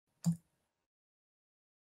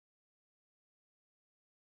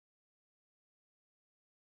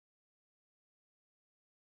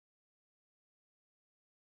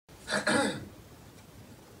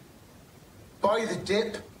Buy the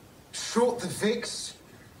dip, short the VIX,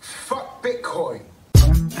 fuck Bitcoin.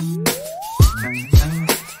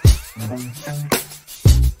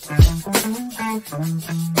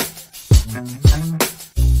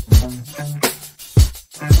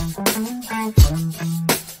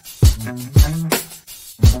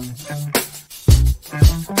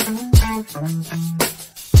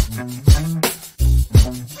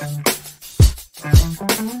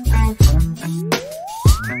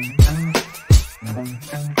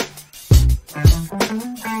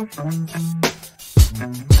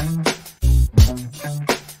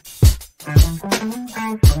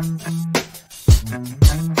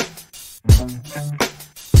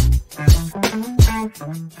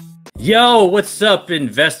 Yo, what's up,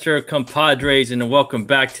 investor compadres, and welcome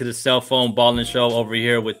back to the Cell Phone Ballin Show over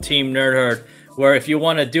here with Team Nerd Herd, where if you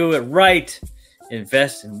want to do it right,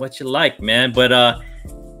 invest in what you like, man. But I'm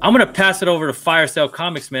gonna pass it over to Fire Sale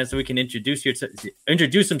Comics, man, so we can introduce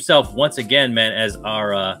himself once again, man, as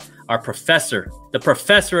our professor, the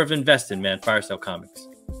professor of investing, man. Fire Sale Comics.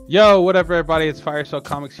 Yo, what up, everybody? It's Fire Sale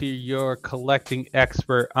Comics here, your collecting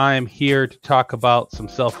expert. I am here to talk about some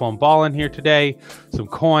cell phone balling here today, some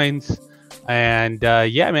coins, and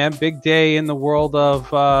yeah, man, big day in the world of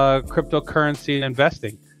cryptocurrency and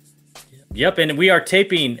investing. Yep, and we are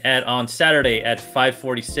taping on Saturday at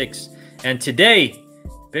 5:46, and today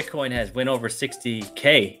Bitcoin has went over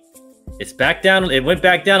 60K. It's back down. It went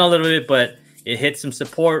back down a little bit, but it hit some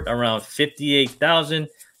support around 58,000,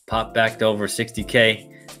 popped back to over 60K.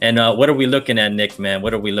 And what are we looking at, Nick, man?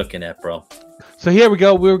 What are we looking at, bro? So here we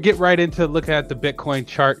go. We'll get right into looking at the Bitcoin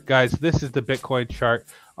chart, guys. This is the Bitcoin chart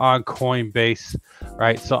on Coinbase,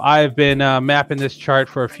 right? So I've been mapping this chart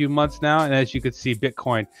for a few months now. And as you can see,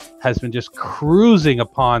 Bitcoin has been just cruising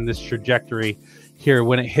upon this trajectory here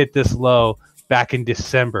when it hit this low back in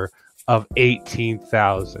December of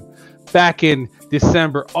 18,000. Back in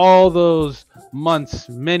December, all those months,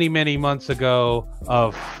 many months ago,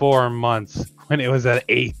 of 4 months, when it was at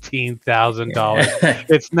 $18,000.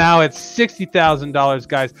 It's now at $60,000,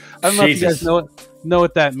 guys. I don't know if you guys know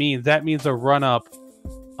what that means. That means a run up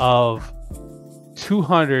of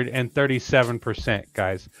 237%,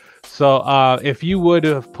 guys. So if you would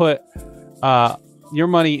have put your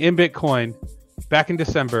money in Bitcoin back in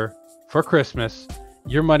December for Christmas,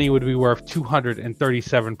 your money would be worth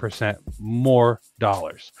 237% more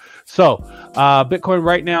dollars. So Bitcoin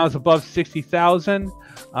right now is above 60,000.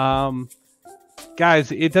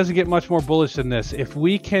 Guys, it doesn't get much more bullish than this. If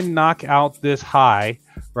we can knock out this high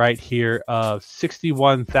right here of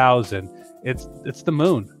 61,000, it's the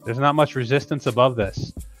moon. There's not much resistance above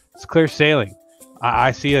this. It's clear sailing.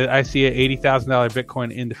 I see a $80,000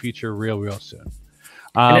 Bitcoin in the future real soon.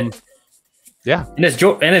 Yeah. And as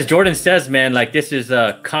Jordan says, man, like this is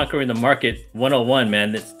conquering the market 101,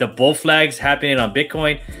 man. It's the bull flags happening on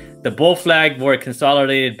Bitcoin. The bull flag where it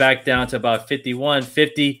consolidated back down to about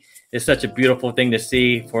 51.50 is such a beautiful thing to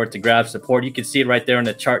see, for it to grab support. You can see it right there in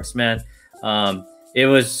the charts, man.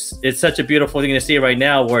 It's such a beautiful thing to see right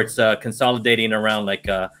now where it's consolidating around like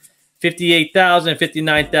 58,000,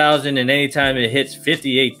 59,000, and anytime it hits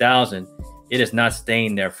 58,000, it is not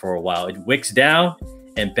staying there for a while. It wicks down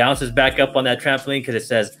and bounces back up on that trampoline because it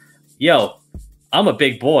says, yo, I'm a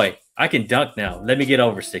big boy. I can dunk now. Let me get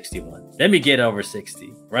over 61. Let me get over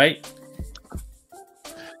 60, right?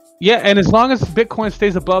 Yeah, and as long as Bitcoin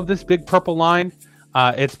stays above this big purple line,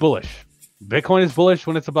 it's bullish. Bitcoin is bullish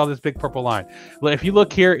when it's above this big purple line. If you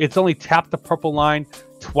look here, it's only tapped the purple line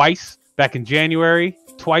twice back in January,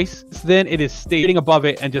 twice. Then it is staying above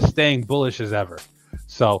it and just staying bullish as ever.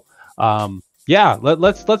 So, yeah,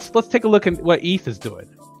 let's take a look at what ETH is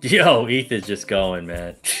doing. Yo, ETH is just going,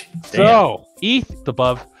 man. So ETH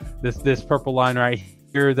above this purple line right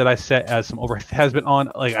here that I set as some over has been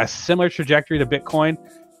on like a similar trajectory to Bitcoin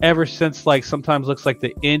ever since, like, sometimes looks like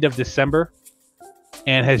the end of December,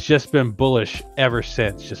 and has just been bullish ever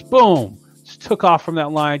since. Just boom, just took off from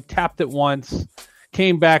that line, tapped it once,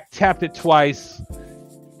 came back, tapped it twice,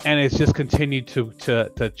 and it's just continued to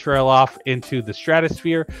trail off into the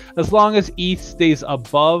stratosphere. As long as ETH stays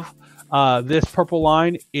above this purple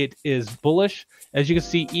line, it is bullish. As you can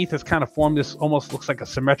see, ETH has kind of formed this, almost looks like a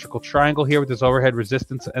symmetrical triangle here with this overhead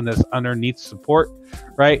resistance and this underneath support,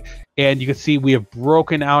 right? And you can see we have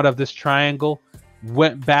broken out of this triangle,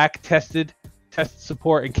 went back, tested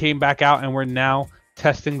support, and came back out, and we're now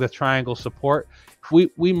testing the triangle support.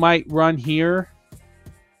 We might run here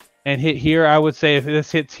and hit here. I would say if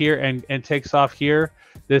this hits here and takes off here,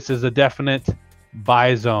 this is a definite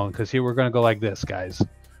buy zone, because here we're going to go like this, guys.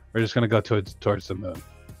 We're just going to go towards the moon.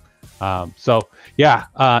 So yeah,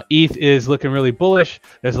 ETH is looking really bullish.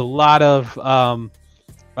 There's a lot of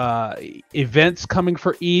events coming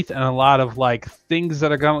for ETH and a lot of like things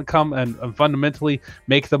that are going to come and fundamentally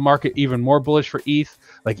make the market even more bullish for ETH,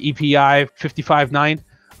 like EPI 55.9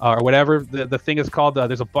 or whatever the thing is called.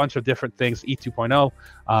 There's a bunch of different things, ETH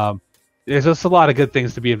 2.0. There's just a lot of good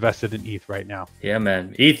things to be invested in ETH right now. Yeah,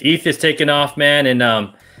 man. ETH is taking off, man,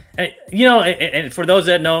 and you know, and for those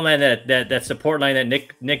that know, man, that support line that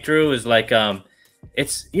Nick drew is like,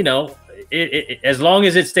 it's, you know, as long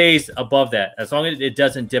as it stays above that, as long as it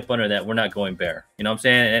doesn't dip under that, we're not going bear. You know what I'm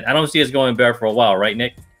saying? And I don't see us going bear for a while, right,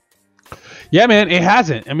 Nick? Yeah, man, it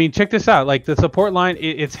hasn't. I mean, check this out. Like the support line,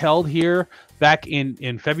 it's held here back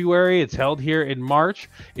in February. It's held here in March.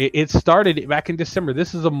 It started back in December.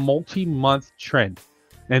 This is a multi-month trend.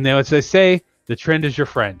 And then as they say, the trend is your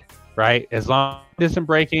friend, right? As long as it isn't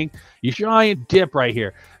breaking, you try and dip right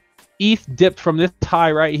here. ETH dipped from this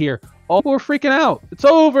high right here. Oh, we're freaking out. It's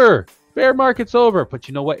over. Bear market's over. But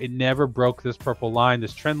you know what? It never broke this purple line,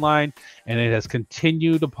 this trend line, and it has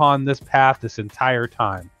continued upon this path this entire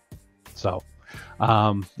time. So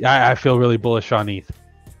I feel really bullish on ETH.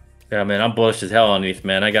 Yeah, man, I'm bullish as hell on ETH,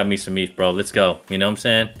 man. I got me some ETH, bro. Let's go. You know what I'm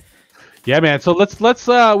saying? Yeah, man. So let's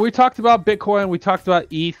we talked about Bitcoin, we talked about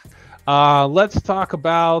ETH. Let's talk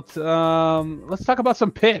about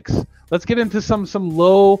some picks. Let's get into some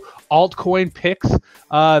low altcoin picks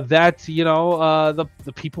that you know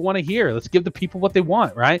the people want to hear. Let's give the people what they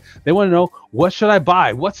want, right? They want to know, what should I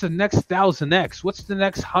buy? What's the next 1000x? What's the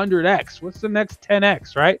next 100x? What's the next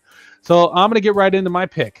 10x, right? So I'm gonna get right into my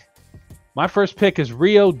pick. My first pick is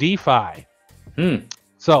Rio DeFi.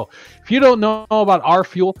 So if you don't know about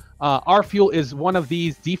RFuel, RFuel is one of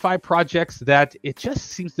these DeFi projects that it just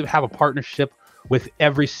seems to have a partnership with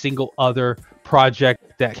every single other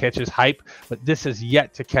project that catches hype, but this is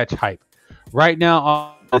yet to catch hype. Right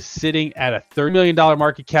now, is sitting at a $30 million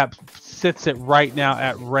market cap, sits it right now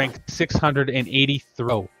at rank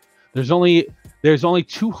 683. There's only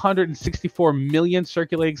 264 million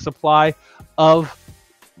circulating supply of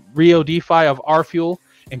Rio DeFi, of RFuel,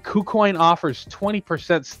 and KuCoin offers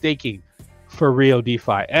 20% staking for Rio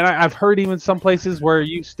DeFi. And I've heard even some places where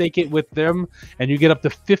you stake it with them and you get up to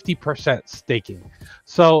 50% staking.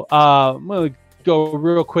 So I'm going to go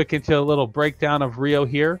real quick into a little breakdown of Rio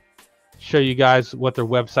here, show you guys what their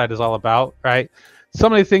website is all about, right?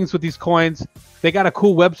 Some of the things with these coins, they got a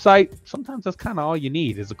cool website. Sometimes that's kind of all you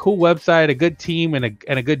need, is a cool website, a good team, and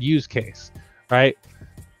a good use case, right?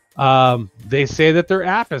 They say that their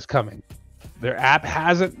app is coming. Their app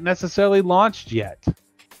hasn't necessarily launched yet,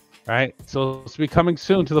 right? So it's be coming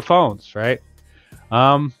soon to the phones, right?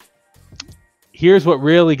 Here's what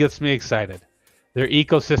really gets me excited. Their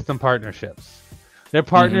ecosystem partnerships. They're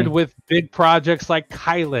partnered with big projects like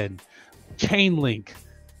Kylan, Chainlink,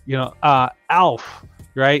 you know, Alf,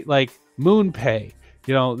 right? Like MoonPay,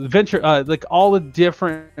 you know, venture, like all the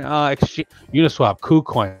different exchange, Uniswap,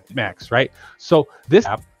 KuCoin, Max, right? So this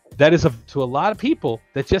app that is to a lot of people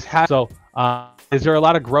that just have. So is there a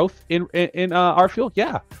lot of growth in RFuel?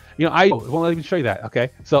 Yeah, you know, I won't even show you that. Okay,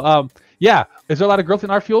 so yeah, is there a lot of growth in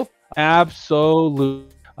RFuel? Absolutely.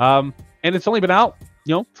 And it's only been out,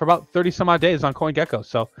 you know, for about 30 some odd days on CoinGecko.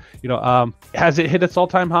 So, you know, has it hit its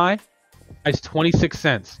all-time high? It's 26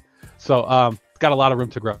 cents. So it's got a lot of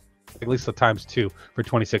room to grow, at least the times 2 for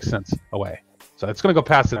 26 cents away. So it's going to go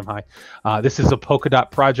past the high. This is a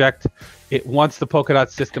Polkadot project. Once the Polkadot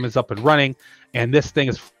system is up and running, and this thing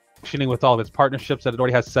is functioning with all of its partnerships that it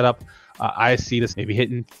already has set up, I see this maybe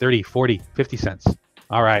hitting 30, 40, 50 cents.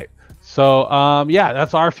 All right. So yeah,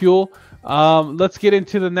 that's RFuel. Let's get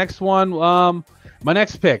into the next one. My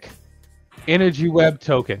next pick, Energy Web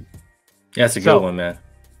Token. Yeah, that's a good one, man.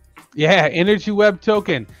 Yeah, Energy Web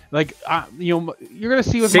Token. Like, you know, you're gonna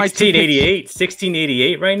see with 1688,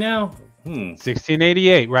 1688 right now.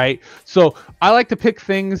 1688, right? So I like to pick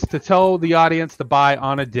things to tell the audience to buy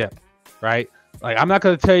on a dip, right? Like, I'm not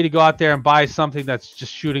going to tell you to go out there and buy something that's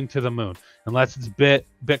just shooting to the moon, unless it's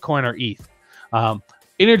Bitcoin or ETH.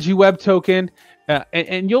 Energy Web Token,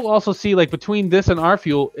 and you'll also see, like, between this and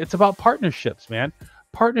RFuel, it's about partnerships, man.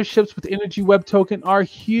 Partnerships with Energy Web Token are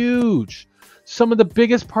huge. Some of the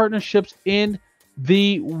biggest partnerships in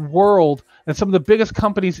the world and some of the biggest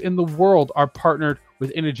companies in the world are partnered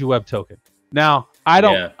with Energy Web Token. Now,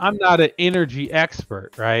 I'm not an energy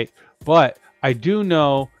expert, right? But I do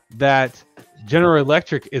know that General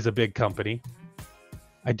Electric is a big company.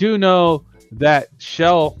 I do know that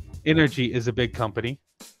Shell Energy is a big company.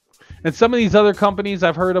 And some of these other companies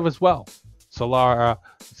I've heard of as well. Solara,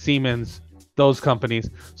 Siemens, those companies.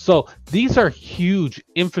 So these are huge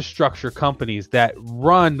infrastructure companies that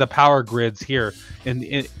run the power grids here and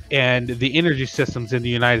the energy systems in the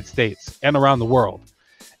United States and around the world.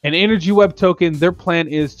 An Energy Web token, their plan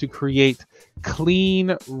is to create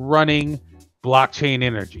clean running blockchain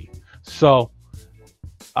energy. So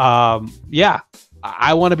yeah,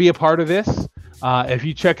 I want to be a part of this. If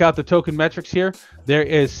you check out the token metrics here, there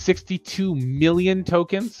is 62 million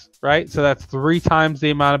tokens, right? So that's 3 times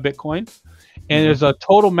the amount of Bitcoin. And there's a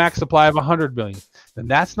total max supply of 100 billion. And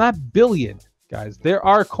that's not billion, guys. There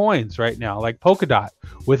are coins right now, like Polkadot,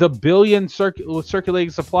 with a billion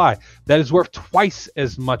circulating supply that is worth twice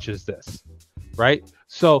as much as this, right?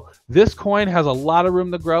 So this coin has a lot of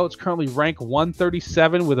room to grow. It's currently ranked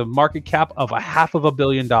 137 with a market cap of $500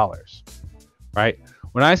 million, right?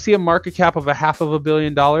 When I see a market cap of $500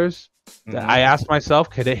 million, I ask myself,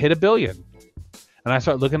 could it hit $1 billion? And I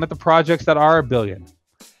start looking at the projects that are $1 billion.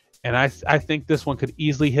 And I think this one could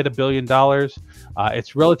easily hit $1 billion.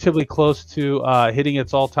 It's relatively close to hitting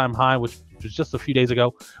its all-time high, which was just a few days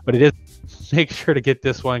ago, but it is. Make sure to get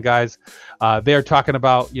this one, guys. They're talking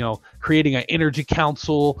about, creating an energy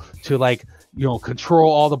council to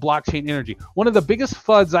control all the blockchain energy. One of the biggest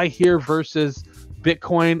FUDs I hear versus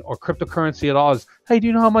Bitcoin or cryptocurrency at all is, hey, do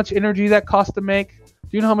you know how much energy that costs to make?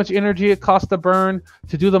 Do you know how much energy it costs to burn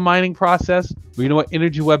to do the mining process? Well, you know what?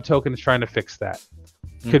 Energy Web token is trying to fix that.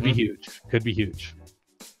 Could be huge. Could be huge.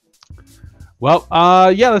 Well,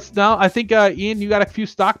 yeah. Let's now. I think Ian, you got a few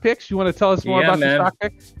stock picks. You want to tell us more about your stock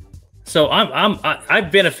picks? So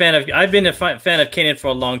I've been a fan of Canaan for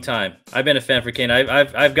a long time. I've been a fan for Canaan.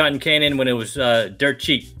 I've gotten Canaan when it was dirt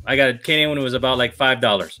cheap. I got Canaan when it was about like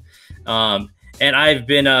 $5. And I've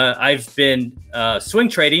been swing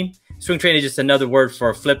trading. Swing trading is just another word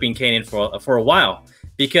for flipping Canaan for a while.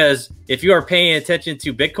 Because if you are paying attention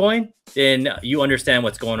to Bitcoin, then you understand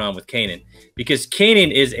what's going on with Canaan. Because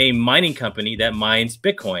Canaan is a mining company that mines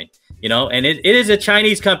Bitcoin, and it is a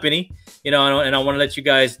Chinese company, and I want to let you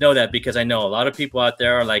guys know that, because I know a lot of people out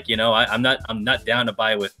there are like, I'm not down to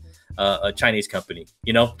buy with a Chinese company,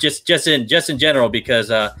 just in general,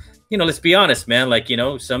 because let's be honest, man,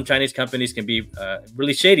 some Chinese companies can be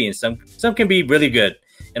really shady, and some can be really good.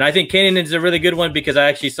 And I think Canaan is a really good one, because I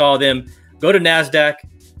actually saw them go to NASDAQ,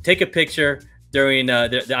 take a picture during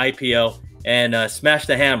the IPO, and smash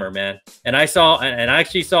the hammer, man. And I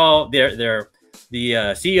actually saw the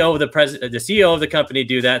CEO of the CEO of the company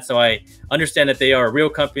do that. So I understand that they are a real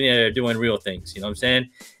company and are doing real things. You know what I'm saying?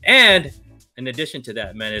 And in addition to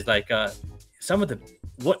that, man, is some of the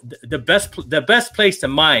best place to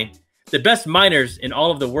mine. The best miners in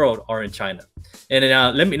all of the world are in China.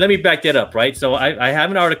 And let me back that up, right? So I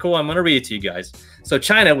have an article. I'm going to read it to you guys. So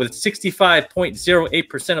China, with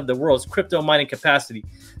 65.08% of the world's crypto mining capacity,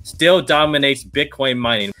 still dominates Bitcoin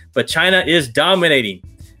mining. But China is dominating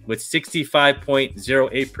with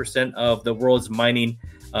 65.08% of the world's mining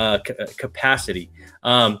capacity.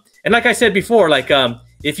 And like I said before,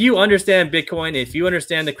 if you understand Bitcoin, if you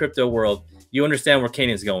understand the crypto world, you understand where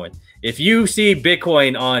Canaan's going. If you see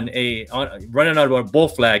Bitcoin running on a bull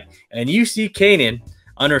flag, and you see Canaan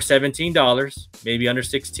under $17, maybe under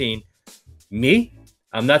 16, we're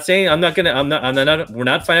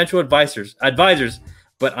not financial advisors,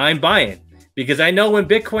 but I'm buying, because I know when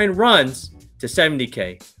Bitcoin runs to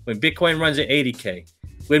 70K, when Bitcoin runs at 80K,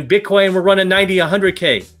 when Bitcoin will run at 90,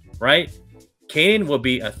 100K, right? Canaan will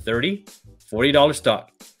be a $30, $40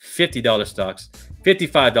 stock, $50 stocks,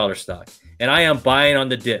 $55 stock. And I am buying on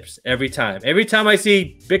the dips every time. Every time I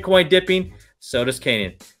see Bitcoin dipping, so does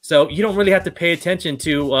Canaan. So you don't really have to pay attention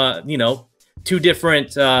to, two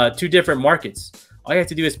different markets. All you have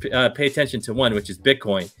to do is pay attention to one, which is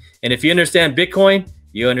Bitcoin. And if you understand Bitcoin,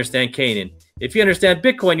 you understand Canaan. If you understand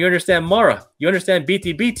Bitcoin, you understand Mara. You understand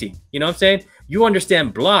BTBT. You know what I'm saying? You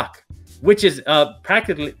understand Block, which is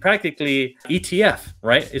practically ETF,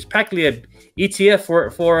 right? It's practically a ETF for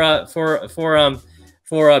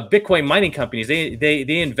Bitcoin mining companies.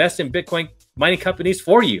 They invest in Bitcoin mining companies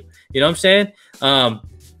for you. You know what I'm saying?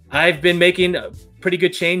 I've been making pretty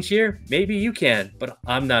good change here. Maybe you can, but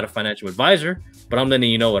I'm not a financial advisor, but I'm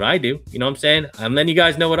letting you know what I do. You know what I'm saying? I'm letting you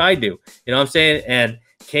guys know what I do. You know what I'm saying? And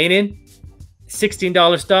Canaan,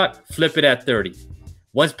 $16 stock, flip it at 30.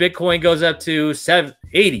 Once Bitcoin goes up to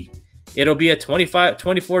 80, it'll be a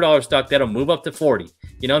 $24 stock that'll move up to 40.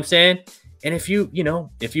 You know what I'm saying? And if you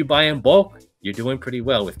buy in bulk, you're doing pretty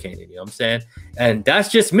well with Canaan. You know what I'm saying? And that's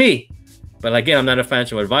just me. But again, I'm not a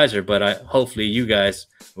financial advisor, but hopefully you guys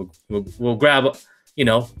will grab,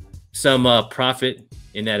 some profit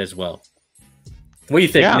in that as well. What do you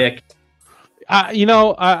think, Nick?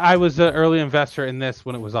 I was an early investor in this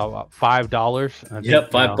when it was all about $5.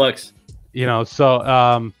 Yep, $5. You know,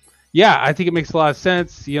 so yeah, I think it makes a lot of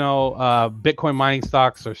sense. You know, Bitcoin mining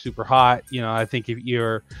stocks are super hot. You know, I think if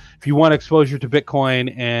you want exposure to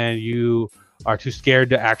Bitcoin and you are too scared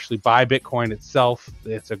to actually buy Bitcoin itself,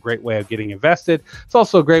 it's a great way of getting invested. It's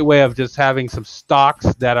also a great way of just having some stocks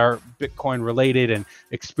that are Bitcoin related and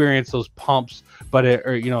experience those pumps, but it's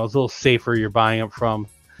a little safer. You're buying them from,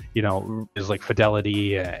 is like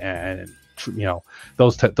Fidelity and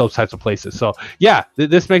those types of places. So yeah,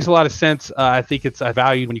 this makes a lot of sense. I think it's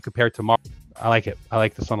valued when you compare it to Mars. I like it. I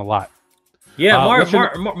like this one a lot. Yeah,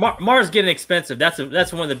 Mars getting expensive. That's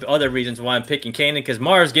one of the other reasons why I'm picking Canaan, because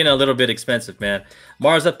Mars getting a little bit expensive, man.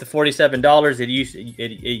 Mars up to $47. It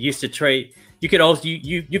used to trade. You could also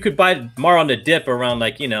you could buy Mars on the dip around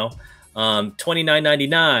like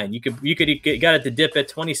 $29.99. You could got it to dip at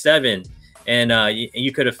 27, and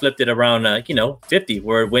you could have flipped it around 50,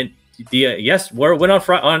 where it went where it went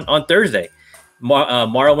on Thursday.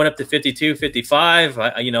 Mara went up to 52, 55.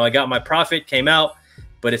 I got my profit, came out.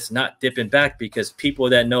 But it's not dipping back because people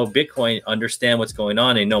that know Bitcoin understand what's going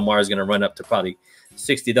on. They know Mars is going to run up to probably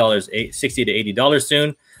 $60 to $80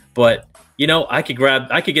 soon. But I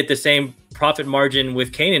could get the same profit margin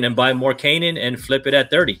with Canaan and buy more Canaan and flip it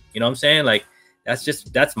at 30. You know what I'm saying? Like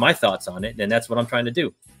that's my thoughts on it, and that's what I'm trying to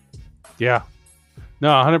do. Yeah, no,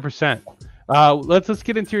 100%. Let's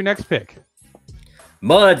get into your next pick.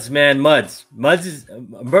 Muds, man, Muds is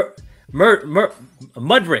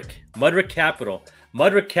Mudrick Capital.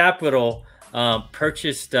 Mudrick Capital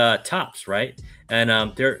purchased Tops, right?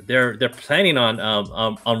 And they're planning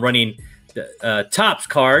on running Tops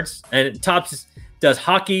cards, and Tops does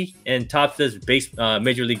hockey and Tops does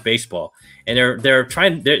Major League Baseball, and they're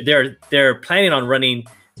planning on running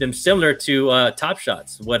them similar to Top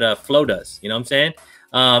Shots, what Flow does. You know what I'm saying?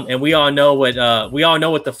 And we all know what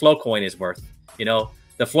the Flow coin is worth. The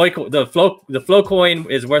Flow coin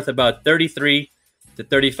is worth about $33 to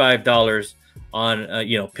 $35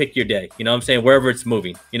 on pick your day. You know what I'm saying? Wherever it's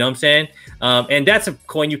moving. You know what I'm saying? And that's a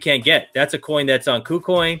coin you can't get. That's a coin that's on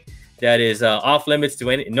KuCoin that is off limits to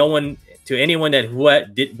anyone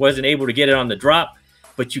that wasn't able to get it on the drop.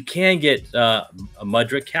 But you can get a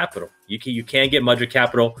Mudrick Capital. You can get Mudrick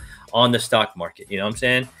Capital on the stock market. You know what I'm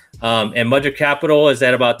saying? And Mudrick Capital is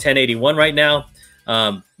at about 1081 right now.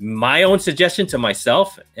 My own suggestion to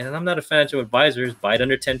myself, and I'm not a financial advisor, is buy it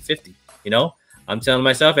under 1050. I'm telling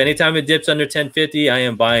myself anytime it dips under 1050, I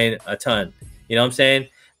am buying a ton. You know what I'm saying?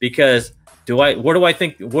 Because what do I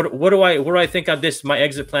think of this? My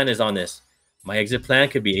exit plan is on this. My exit plan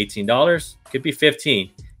could be $18, could be 15,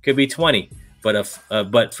 could be 20.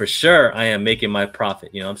 But for sure, I am making my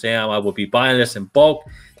profit. You know what I'm saying? I will be buying this in bulk,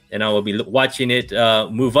 and I will be watching it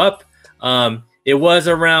move up. It was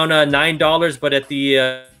around $9, but at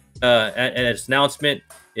its announcement,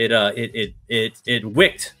 it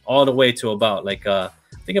wicked all the way to about I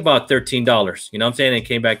think about $13. You know what I'm saying? It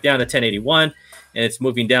came back down to 1081, and it's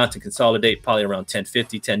moving down to consolidate probably around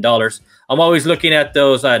 $10.50. I'm always looking at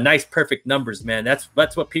those nice perfect numbers, man. That's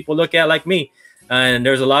what people look at, like me. And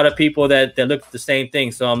there's a lot of people that look at the same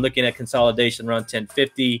thing. So I'm looking at consolidation around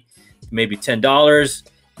 $10.50, maybe $10,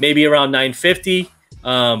 maybe around $9.50.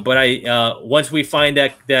 But once we find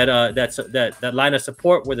that line of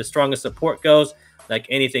support where the strongest support goes, like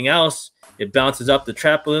anything else, it bounces up the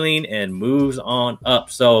trampoline and moves on up.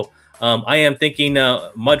 So I am thinking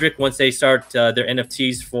Mudrick, once they start their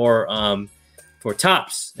NFTs for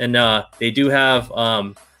Tops, and they do have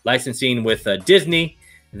licensing with Disney,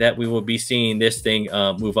 that we will be seeing this thing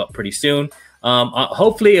move up pretty soon.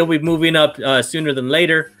 Hopefully it'll be moving up sooner than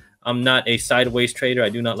later. I'm not a sideways trader. I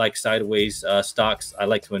do not like sideways stocks. I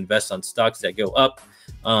like to invest on stocks that go up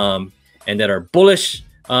and that are bullish.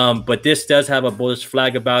 But this does have a bullish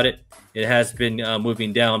flag about it. It has been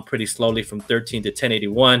moving down pretty slowly from 13 to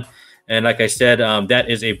 1081. And like I said, that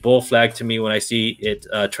is a bull flag to me when I see it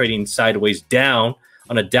trading sideways down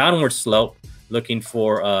on a downward slope, looking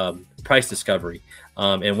for price discovery.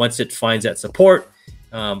 And once it finds that support,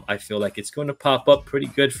 I feel like it's going to pop up pretty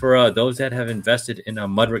good for those that have invested in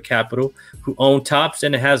Mudrick Capital, who own Tops,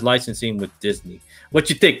 and it has licensing with Disney. What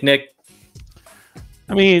you think, Nick?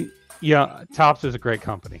 I mean, yeah, Tops is a great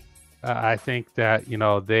company. I think that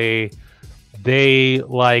they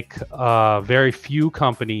like very few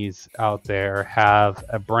companies out there have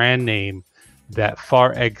a brand name that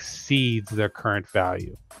far exceeds their current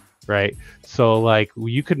value, right? So like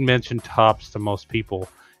you could mention Tops to most people,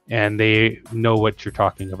 and they know what you're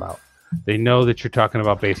talking about. They know that you're talking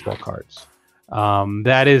about baseball cards.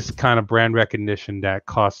 That is kind of brand recognition that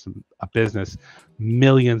costs a business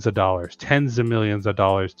millions of dollars, tens of millions of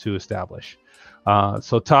dollars to establish.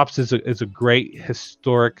 So Tops is a great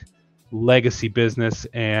historic legacy business,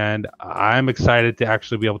 and I'm excited to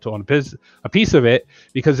actually be able to own a piece of it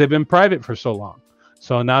because they've been private for so long.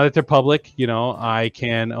 So now that they're public, you know, I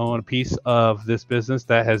can own a piece of this business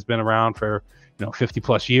that has been around for, you know, 50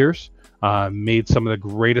 plus years, made some of the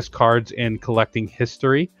greatest cards in collecting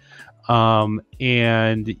history.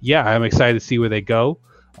 And yeah, I'm excited to see where they go.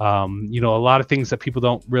 You know, a lot of things that people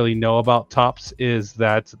don't really know about Topps is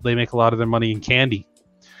that they make a lot of their money in candy.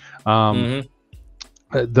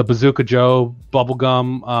 The Bazooka Joe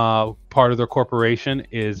bubblegum part of their corporation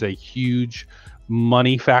is a huge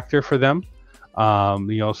money factor for them.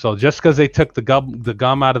 You know, so just because they took the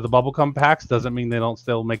gum out of the bubblegum packs doesn't mean they don't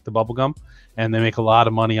still make the bubblegum, and they make a lot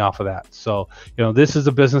of money off of that. So, you know, this is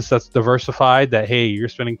a business that's diversified, that, hey, you're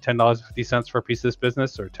spending $10.50 for a piece of this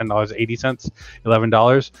business, or $10.80,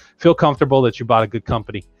 $11. Feel comfortable that you bought a good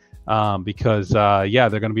company. Because yeah,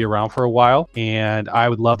 they're going to be around for a while, and I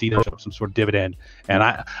would love to eat some sort of dividend. And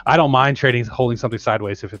I don't mind holding something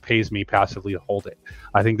sideways if it pays me passively to hold it.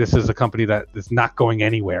 I think this is a company that is not going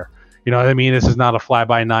anywhere. You know what I mean? This is not a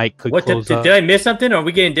fly-by-night. Did I miss something? Are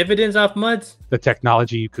we getting dividends off MUDs? The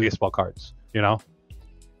technology baseball cards. You know,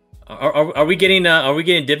 are we getting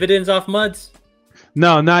dividends off MUDs?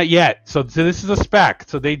 No, not yet. So this is a SPAC.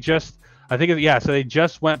 So they just, I think, yeah. So they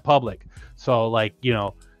just went public. So, like, you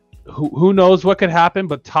know, who knows what could happen?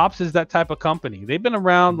 But Topps is that type of company. They've been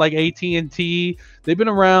around like AT&T. They've been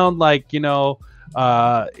around like, you know,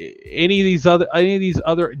 any of these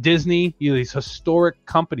other Disney, you know, these historic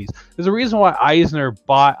companies. There's a reason why Eisner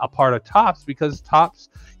bought a part of Topps, because Topps,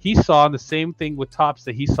 he saw the same thing with Topps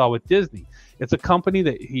that he saw with Disney. It's a company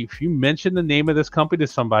that if you mention the name of this company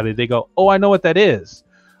to somebody, they go, oh, I know what that is.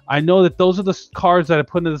 I know that those are the cards that I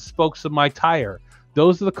put into the spokes of my tire.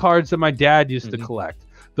 Those are the cards that my dad used to collect.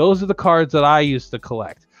 Those are the cards that I used to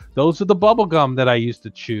collect. Those are the bubble gum that I used to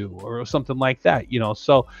chew, or something like that, you know.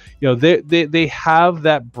 So, you know, they have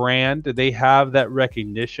that brand, they have that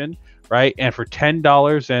recognition, right? And for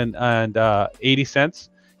 $10.80,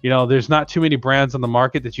 you know, there's not too many brands on the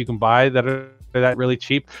market that you can buy that are that really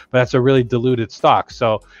cheap, but that's a really diluted stock.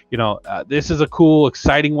 So, you know, this is a cool,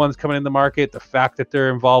 exciting one's coming in the market. The fact that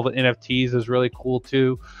they're involved with NFTs is really cool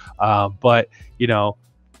too. But, you know,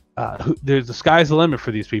 there's the sky's the limit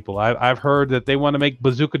for these people. I've heard that they want to make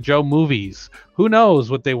Bazooka Joe movies. Who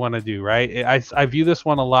knows what they want to do, right? I view this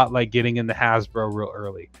one a lot like getting into Hasbro real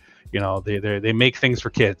early. You know, they make things for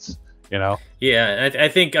kids. You know. Yeah, I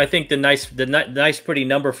think the nice pretty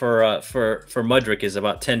number for Mudrick is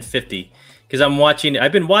about 1050, because I'm watching it.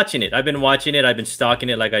 I've been watching it. I've been stocking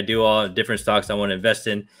it like I do all different stocks I want to invest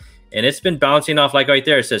in, and it's been bouncing off, like right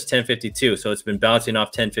there it says 1052. So it's been bouncing off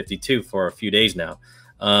 1052 for a few days now.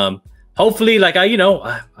 Hopefully, like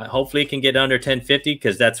hopefully it can get under 1050,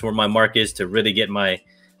 because that's where my mark is to really get my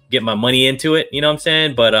money into it. You know what I'm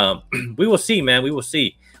saying? But we will see, man. We will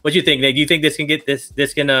see. What do you think, Nick? Do you think this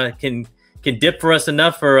can dip for us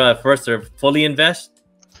enough for us to fully invest?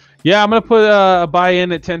 Yeah, I'm gonna put a buy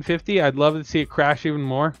in at 1050. I'd love to see it crash even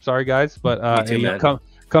more. Sorry, guys, but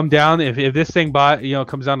come down. If this thing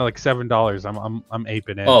comes down to like $7, I'm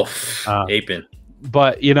aping it. Oh, aping.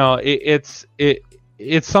 But you know, it's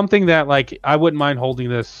something that, like, I wouldn't mind holding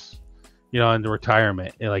this, you know, into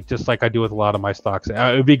retirement, like just like I do with a lot of my stocks.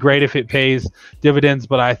 It would be great if it pays dividends,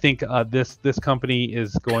 but I think this company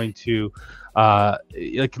is going to,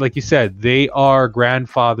 like you said, they are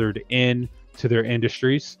grandfathered into their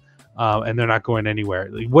industries, and they're not going anywhere.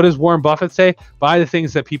 Like, what does Warren Buffett say? Buy the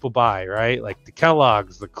things that people buy, right? Like the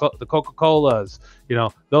Kellogg's, the Coca-Colas, you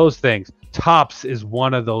know, those things. Topps is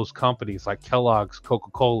one of those companies, like Kellogg's,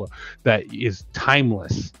 Coca-Cola, that is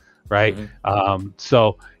timeless, right?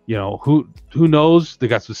 So, you know, who knows? They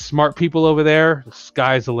got some smart people over there. The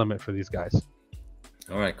sky's the limit for these guys.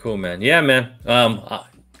 All right, cool, man. Yeah, man.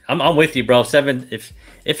 I'm with you, bro. 7.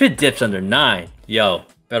 If it dips under 9, yo,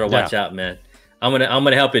 better watch out, man. I'm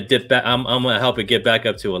gonna help it dip back. I'm gonna help it get back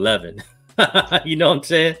up to 11. You know what I'm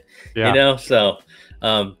saying? Yeah. You know, so.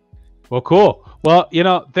 Well, cool. Well, you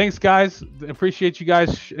know, thanks, guys. Appreciate you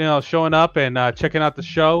guys, you know, showing up and checking out the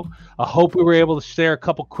show. I hope we were able to share a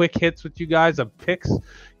couple quick hits with you guys of picks,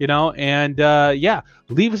 you know, and yeah,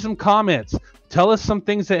 leave us some comments. Tell us some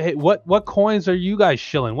things that, hey, what coins are you guys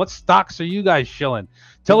shilling? What stocks are you guys shilling?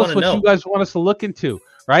 Tell us what you guys want us to look into,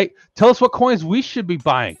 right? Tell us what coins we should be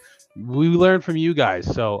buying. We learned from you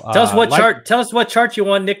guys. So tell us what chart. Tell us what chart you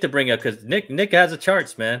want Nick to bring up, because Nick has the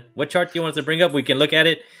charts, man. What chart do you want us to bring up? We can look at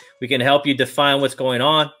it. We can help you define what's going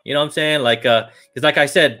on. You know what I'm saying? Like, because like I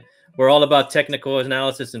said, we're all about technical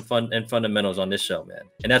analysis and fundamentals on this show, man.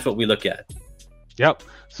 And that's what we look at. Yep.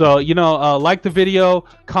 So, you know, like the video,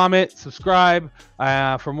 comment, subscribe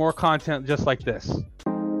for more content just like this.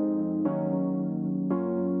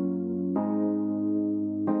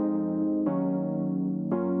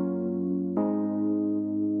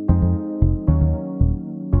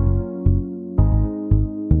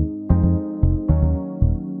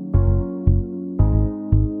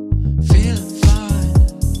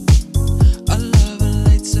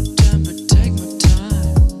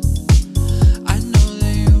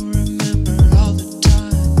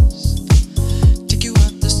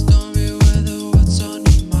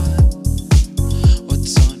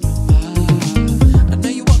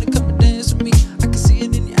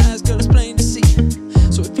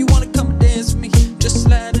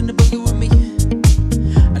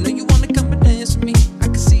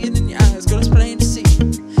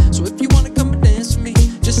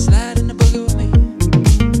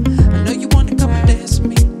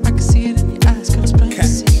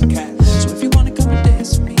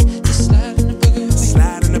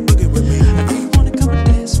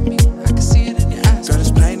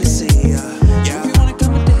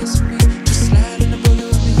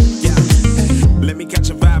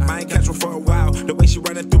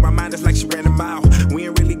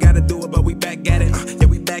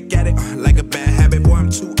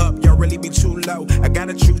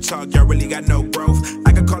 dog, y'all really got no growth.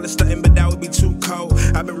 I could call it stunting, but that would be too cold.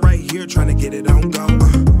 I've been right here trying to get it on go.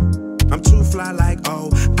 I'm too fly like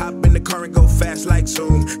oh, hop in the car and go fast like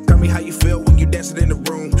Zoom. Tell me how you feel when you dancing in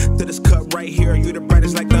the room. To this cup right here, you the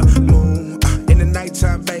brightest like the moon. In the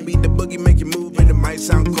nighttime, baby, the boogie make you move, and it might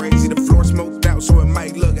sound crazy. The floor smoked out, so it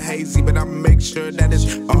might look hazy, but I'ma make sure that it's